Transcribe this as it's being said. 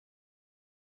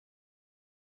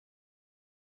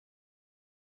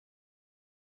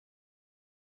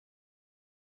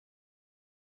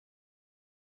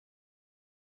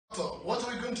So what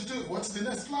are we going to do? What's the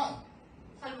next plan?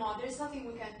 Salma, there's nothing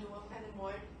we can do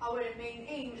anymore. Our main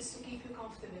aim is to keep you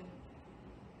comfortable.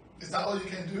 Is that all you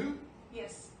can do?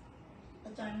 Yes.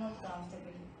 But I'm not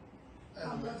comfortable.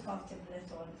 I'm not comfortable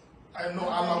at all. I know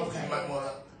Allah will heal my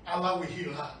mother. Allah will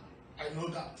heal her. I know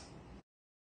that.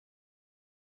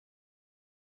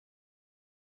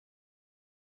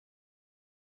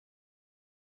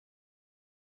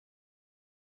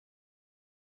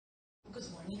 Good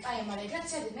morning. I am Maria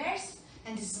Grazia, the nurse,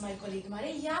 and this is my colleague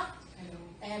Maria. Hello.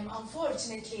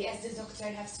 Unfortunately, as the doctor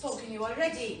has spoken you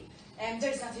already,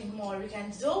 there's nothing more we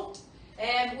can do.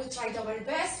 We tried our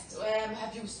best,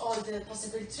 have used all the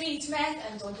possible treatment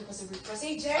and all the possible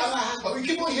procedures. But we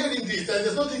keep on hearing this, that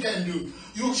there's nothing you can do.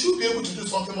 You should be able to do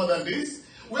something more than this.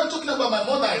 We are talking about my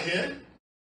mother here.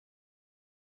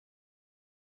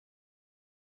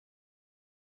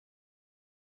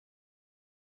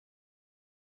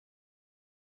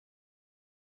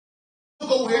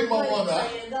 Go hate my mother,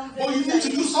 but you need to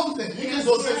do something. You can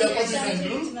go say that what you can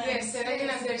do. Yes, I can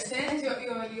understand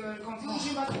your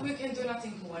confusion, but we can do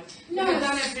nothing more. We have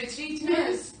done every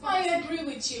treatment. I agree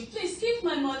with you. Please keep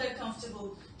my mother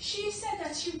comfortable. She said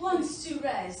that she wants to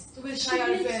rest. We'll try our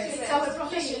best. It's our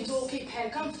profession to keep her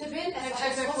comfortable And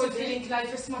have a fulfilling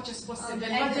life as much as possible,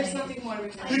 but there's nothing more we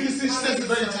can do. Because she said it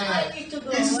very tired. It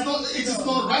is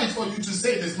not right for you to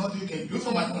say there's nothing you can do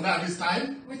for my mother at this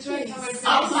time. We tried our best.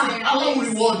 Allah will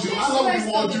reward you. Allah will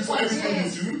reward you for everything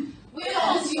you do.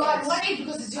 Because you are worried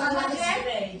because it's your mother.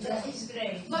 It's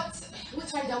great. But we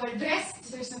tried our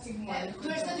best. There's nothing more.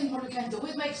 There's nothing more we can do.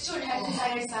 We make sure her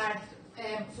desires are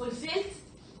fulfilled.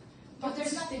 But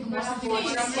there's nothing more. Become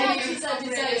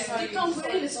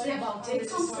really sorry about it.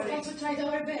 But we tried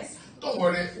our best. Don't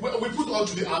worry. We put all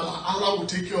to the Allah. Allah will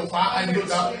take care of her. I know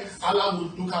that Allah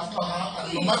will look after her.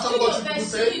 And no matter what you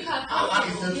say, Allah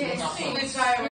is there to look after her. We try our